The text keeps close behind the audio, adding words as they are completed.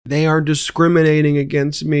They are discriminating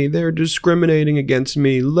against me. They're discriminating against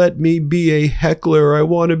me. Let me be a heckler. I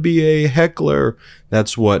want to be a heckler.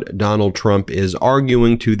 That's what Donald Trump is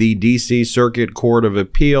arguing to the D.C. Circuit Court of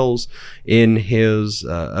Appeals in his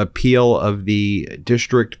appeal of the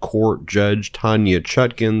District Court Judge Tanya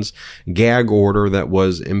Chutkan's gag order that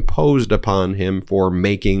was imposed upon him for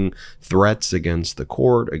making threats against the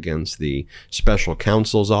court, against the special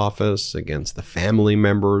counsel's office, against the family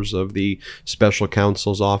members of the special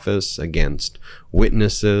counsel's office, against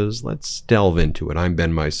witnesses. Let's delve into it. I'm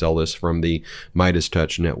Ben Meiselas from the Midas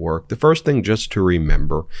Touch Network. The first thing just to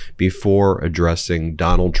remember before addressing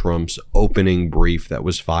Donald Trump's opening brief that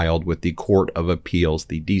was filed with the Court of Appeals,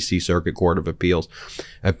 the D.C. Circuit Court of Appeals,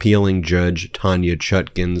 appealing Judge Tanya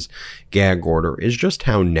Chutkan's gag order, is just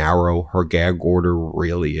how narrow her gag order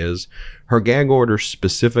really is. Her gag order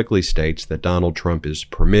specifically states that Donald Trump is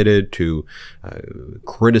permitted to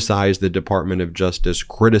criticize the Department of Justice,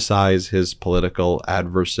 criticize his political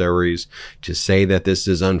adversaries, to say that this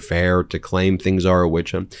is unfair, to claim things are a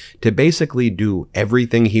witch hunt, to basically do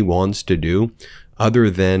everything he wants to do other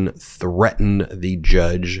than threaten the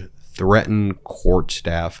judge, threaten court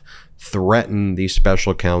staff, threaten the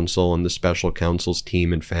special counsel and the special counsel's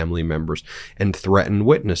team and family members, and threaten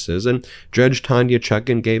witnesses. And Judge Tanya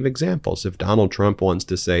Chutkan gave examples. If Donald Trump wants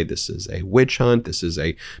to say this is a witch hunt, this is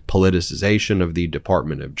a politicization of the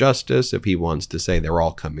Department of Justice, if he wants to say they're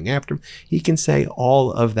all coming after him, he can say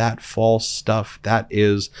all of that false stuff. That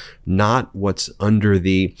is not what's under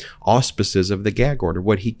the auspices of the gag order.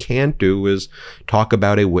 What he can't do is talk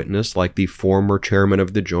about a witness like the former chairman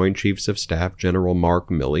of the Joint Chiefs of Staff, General Mark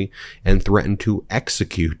Milley, and threaten to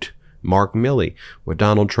execute Mark Milley. What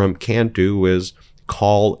Donald Trump can't do is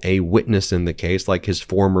call a witness in the case, like his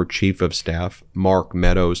former chief of staff, Mark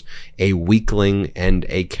Meadows, a weakling and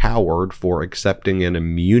a coward for accepting an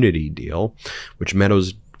immunity deal, which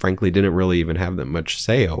Meadows frankly didn't really even have that much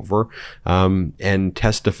say over, and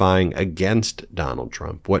testifying against Donald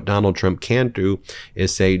Trump. What Donald Trump can't do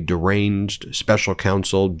is say deranged special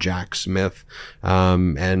counsel Jack Smith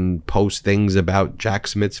and post things about Jack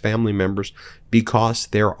Smith's family members, because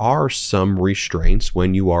there are some restraints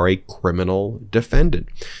when you are a criminal defendant.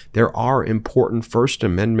 There are important First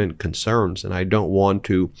Amendment concerns, and I don't want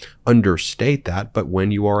to understate that, but when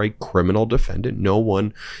you are a criminal defendant, no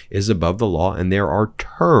one is above the law, and there are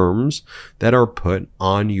terms that are put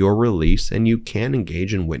on your release, and you can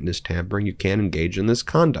engage in witness tampering, you can engage in this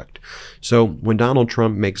conduct. So when Donald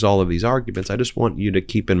Trump makes all of these arguments, I just want you to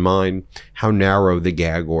keep in mind how narrow the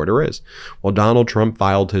gag order is. Well, Donald Trump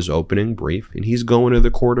filed his opening brief, and he's going to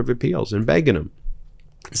the Court of Appeals and begging him,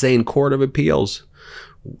 saying, Court of Appeals,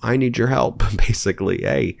 I need your help. Basically,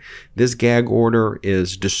 hey, this gag order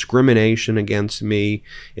is discrimination against me.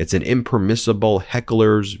 It's an impermissible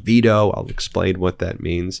heckler's veto. I'll explain what that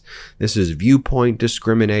means. This is viewpoint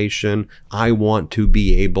discrimination. I want to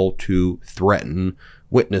be able to threaten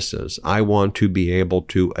witnesses. I want to be able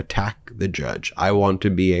to attack the judge. I want to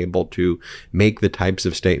be able to make the types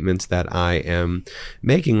of statements that I am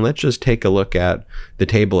making. Let's just take a look at the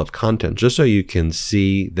table of contents just so you can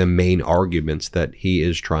see the main arguments that he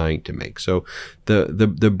is trying to make. So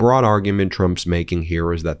the broad argument Trump's making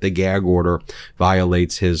here is that the gag order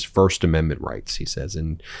violates his First Amendment rights, he says.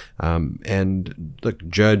 And look,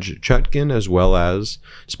 Judge Chutkan as well as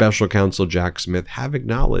Special Counsel Jack Smith have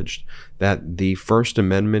acknowledged that the First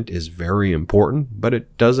Amendment is very important, but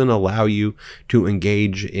it doesn't allow you to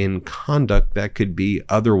engage in conduct that could be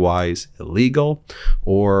otherwise illegal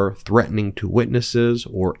or threatening to witnesses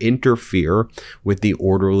or interfere with the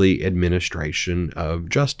orderly administration of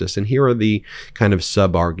justice. And here are the kind of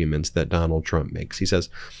sub-arguments that Donald Trump makes. He says,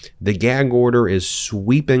 the gag order is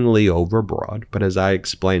sweepingly overbroad, but as I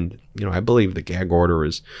explained, I believe the gag order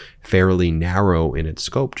is fairly narrow in its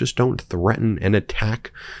scope. Just don't threaten and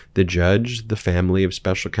attack the judge, the family of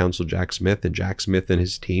Special Counsel Jack Smith and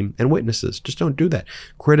his team, and witnesses. Just don't do that.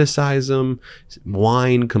 Criticize them,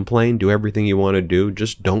 whine, complain, do everything you want to do.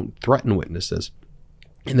 Just don't threaten witnesses.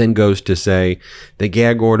 And then goes to say the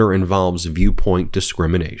gag order involves viewpoint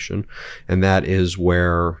discrimination. And that is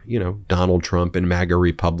where, Donald Trump and MAGA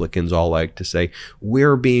Republicans all like to say,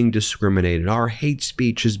 we're being discriminated. Our hate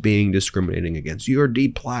speech is being discriminating against. You're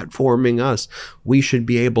deplatforming us. We should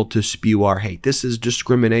be able to spew our hate. This is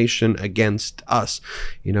discrimination against us.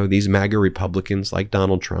 These MAGA Republicans like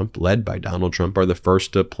Donald Trump, led by Donald Trump, are the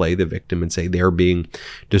first to play the victim and say they're being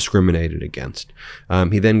discriminated against.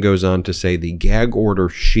 He then goes on to say the gag order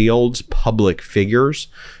shields public figures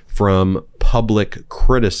from public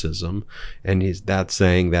criticism, and that's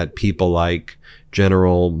saying that people like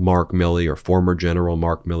General Mark Milley, or former General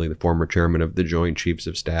Mark Milley, the former chairman of the Joint Chiefs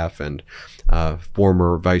of Staff, and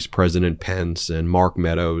former Vice President Pence and Mark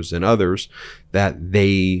Meadows and others, that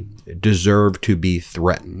they deserve to be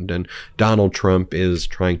threatened. And Donald Trump is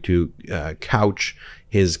trying to couch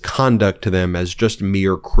his conduct to them as just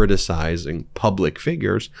mere criticizing public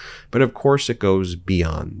figures. But of course, it goes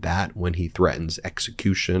beyond that when he threatens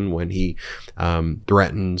execution, when he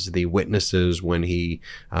threatens the witnesses, when he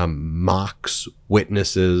mocks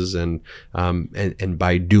witnesses, and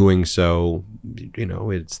by doing so,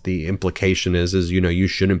 it's the implication is you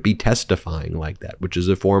shouldn't be testifying like that, which is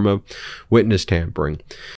a form of witness tampering.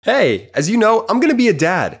 Hey, as you know, I'm going to be a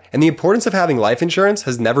dad, and the importance of having life insurance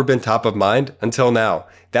has never been top of mind until now.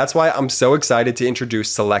 That's why I'm so excited to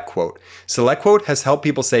introduce SelectQuote. SelectQuote has helped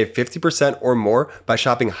people save 50% or more by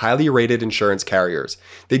shopping highly rated insurance carriers.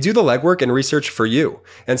 They do the legwork and research for you.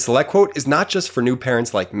 And SelectQuote is not just for new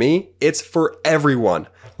parents like me, it's for everyone.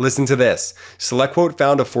 Listen to this. SelectQuote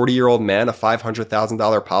found a 40-year-old man a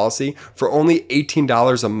 $500,000 policy for only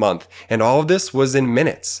 $18 a month, and all of this was in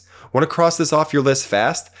minutes. Want to cross this off your list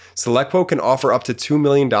fast? SelectQuote can offer up to $2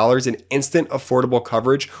 million in instant affordable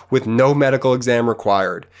coverage with no medical exam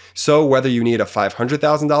required. So whether you need a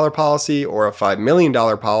 $500,000 policy or a $5 million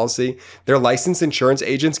policy, their licensed insurance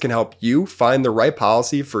agents can help you find the right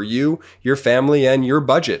policy for you, your family, and your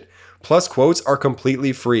budget. Plus, quotes are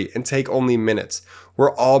completely free and take only minutes.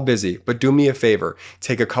 We're all busy, but do me a favor.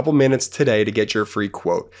 Take a couple minutes today to get your free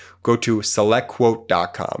quote. Go to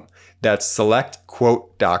selectquote.com. That's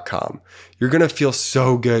selectquote.com. You're going to feel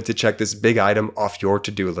so good to check this big item off your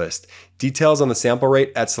to-do list. Details on the sample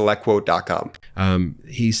rate at selectquote.com.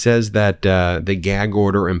 He says that the gag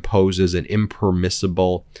order imposes an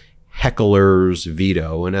impermissible heckler's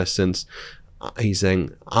veto. In essence, he's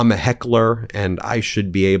saying, I'm a heckler and I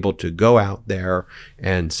should be able to go out there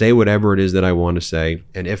and say whatever it is that I want to say.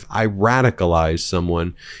 And if I radicalize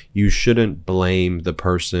someone, you shouldn't blame the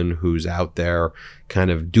person who's out there kind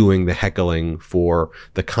of doing the heckling for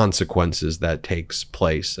the consequences that takes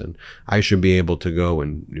place. And I should be able to go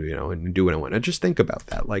and, and do what I want. And just think about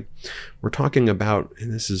that. Like, we're talking about,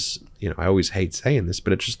 and this is, I always hate saying this,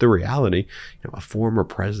 but it's just the reality, a former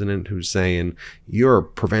president who's saying, you're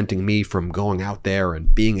preventing me from going out there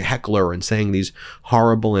and being a heckler and saying these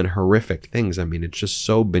horrible and horrific things. I mean, it's just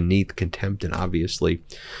so beneath contempt and obviously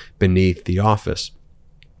beneath the office.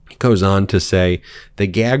 He goes on to say, the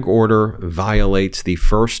gag order violates the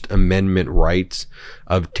First Amendment rights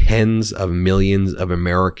of tens of millions of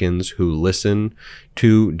Americans who listen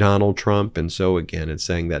to Donald Trump. And so again, it's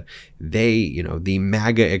saying that they, the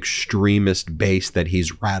MAGA extremist base that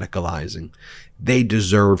he's radicalizing, they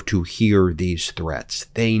deserve to hear these threats.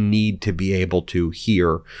 They need to be able to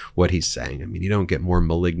hear what he's saying. I mean, you don't get more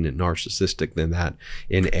malignant, narcissistic than that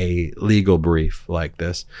in a legal brief like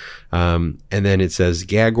this. And then it says,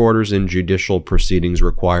 gag orders in judicial proceedings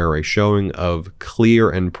require a showing of clear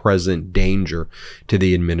and present danger to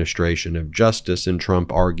the administration of justice. And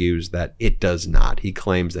Trump argues that it does not. He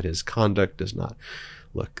claims that his conduct does not.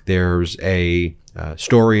 Look, there's a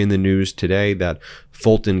story in the news today that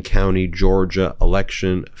Fulton County, Georgia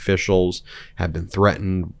election officials have been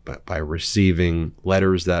threatened by receiving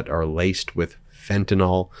letters that are laced with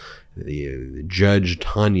fentanyl. The Judge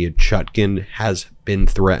Tanya Chutkin has been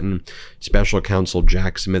threatened. Special Counsel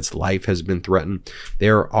Jack Smith's life has been threatened.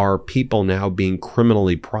 There are people now being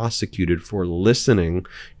criminally prosecuted for listening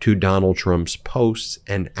to Donald Trump's posts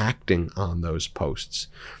and acting on those posts.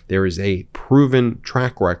 There is a proven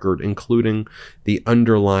track record, including the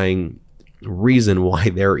underlying reason why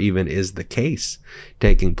there even is the case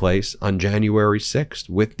taking place on January 6th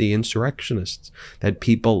with the insurrectionists, that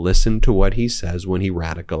people listen to what he says when he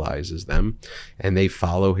radicalizes them, and they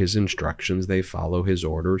follow his instructions, they follow his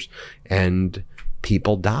orders, and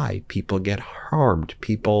people die, people get harmed,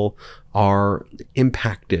 people are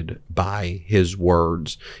impacted by his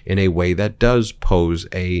words in a way that does pose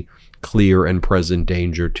a clear and present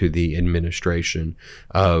danger to the administration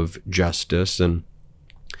of justice. And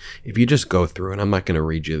if you just go through, and I'm not going to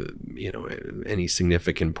read you, any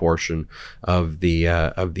significant portion of the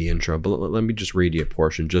intro, but let me just read you a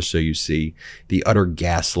portion just so you see the utter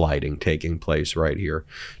gaslighting taking place right here.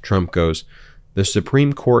 Trump goes, the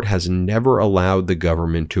Supreme Court has never allowed the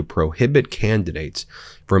government to prohibit candidates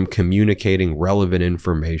from communicating relevant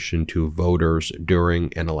information to voters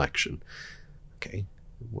during an election. Okay.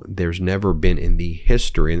 There's never been in the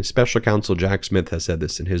history, and Special Counsel Jack Smith has said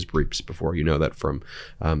this in his briefs before, you know that from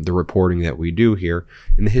the reporting that we do here,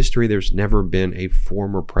 in the history there's never been a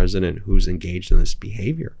former president who's engaged in this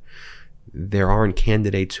behavior. There aren't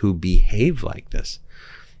candidates who behave like this.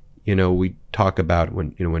 We talk about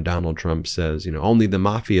when Donald Trump says, only the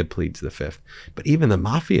mafia pleads the fifth, but even the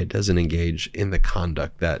mafia doesn't engage in the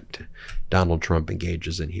conduct that Donald Trump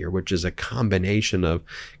engages in here, which is a combination of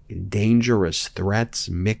dangerous threats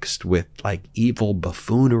mixed with like evil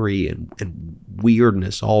buffoonery and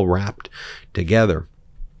weirdness all wrapped together.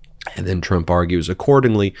 And then Trump argues,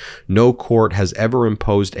 accordingly, no court has ever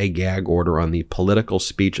imposed a gag order on the political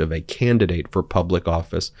speech of a candidate for public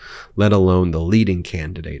office, let alone the leading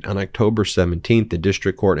candidate. On October 17th, the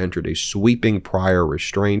district court entered a sweeping prior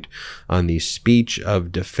restraint on the speech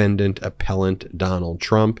of defendant appellant Donald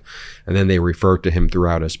Trump. And then they refer to him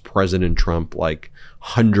throughout as President Trump, like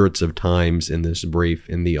hundreds of times in this brief,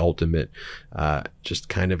 in the ultimate just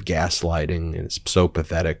kind of gaslighting, and it's so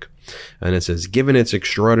pathetic. And it says, given its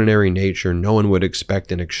extraordinary nature, one would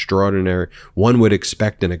expect an extraordinary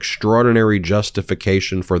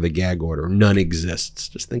justification for the gag order. None exists.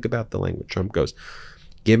 Just think about the language. Trump goes,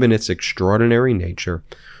 given its extraordinary nature,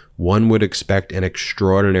 one would expect an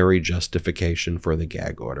extraordinary justification for the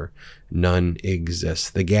gag order. None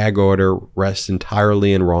exists. The gag order rests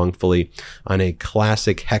entirely and wrongfully on a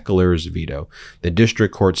classic heckler's veto. The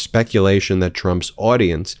district court's speculation that Trump's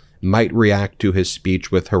audience might react to his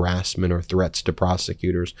speech with harassment or threats to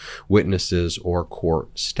prosecutors, witnesses, or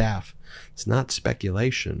court staff. It's not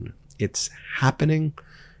speculation. It's happening.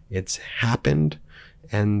 It's happened.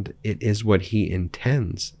 And it is what he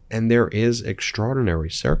intends. And there is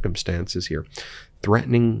extraordinary circumstances here.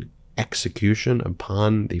 Threatening execution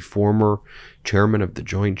upon the former chairman of the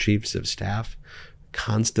Joint Chiefs of Staff,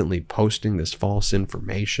 constantly posting this false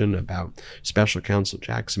information about Special Counsel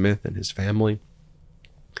Jack Smith and his family.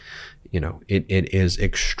 It is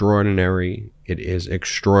extraordinary. It is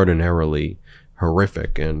extraordinarily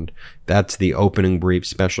horrific. And that's the opening brief.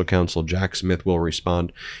 Special Counsel Jack Smith will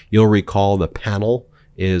respond. You'll recall the panel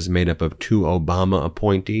is made up of 2 Obama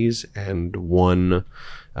appointees and 1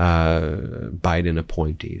 Biden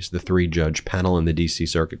appointees, the 3-judge panel in the D.C.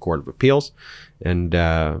 Circuit Court of Appeals. And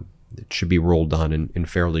it should be rolled on in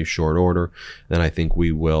fairly short order. Then I think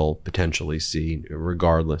we will potentially see,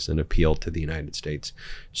 regardless, an appeal to the United States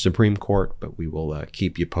Supreme Court, but we will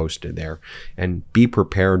keep you posted there. And be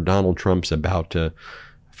prepared. Donald Trump's about to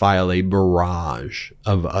file a barrage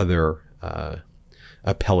of other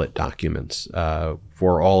appellate documents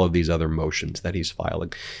for all of these other motions that he's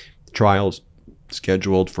filing. The trial's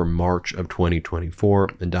scheduled for March of 2024,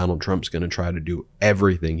 and Donald Trump's going to try to do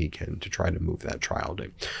everything he can to try to move that trial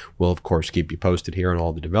date. We'll, of course, keep you posted here on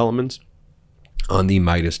all the developments on the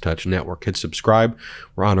Midas Touch Network. Hit subscribe.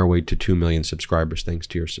 We're on our way to 2 million subscribers. Thanks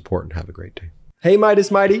to your support, and have a great day. Hey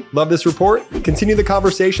Midas Mighty, love this report? Continue the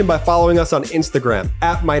conversation by following us on Instagram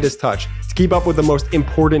 @MidasTouch to keep up with the most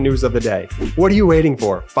important news of the day. What are you waiting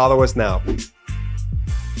for? Follow us now.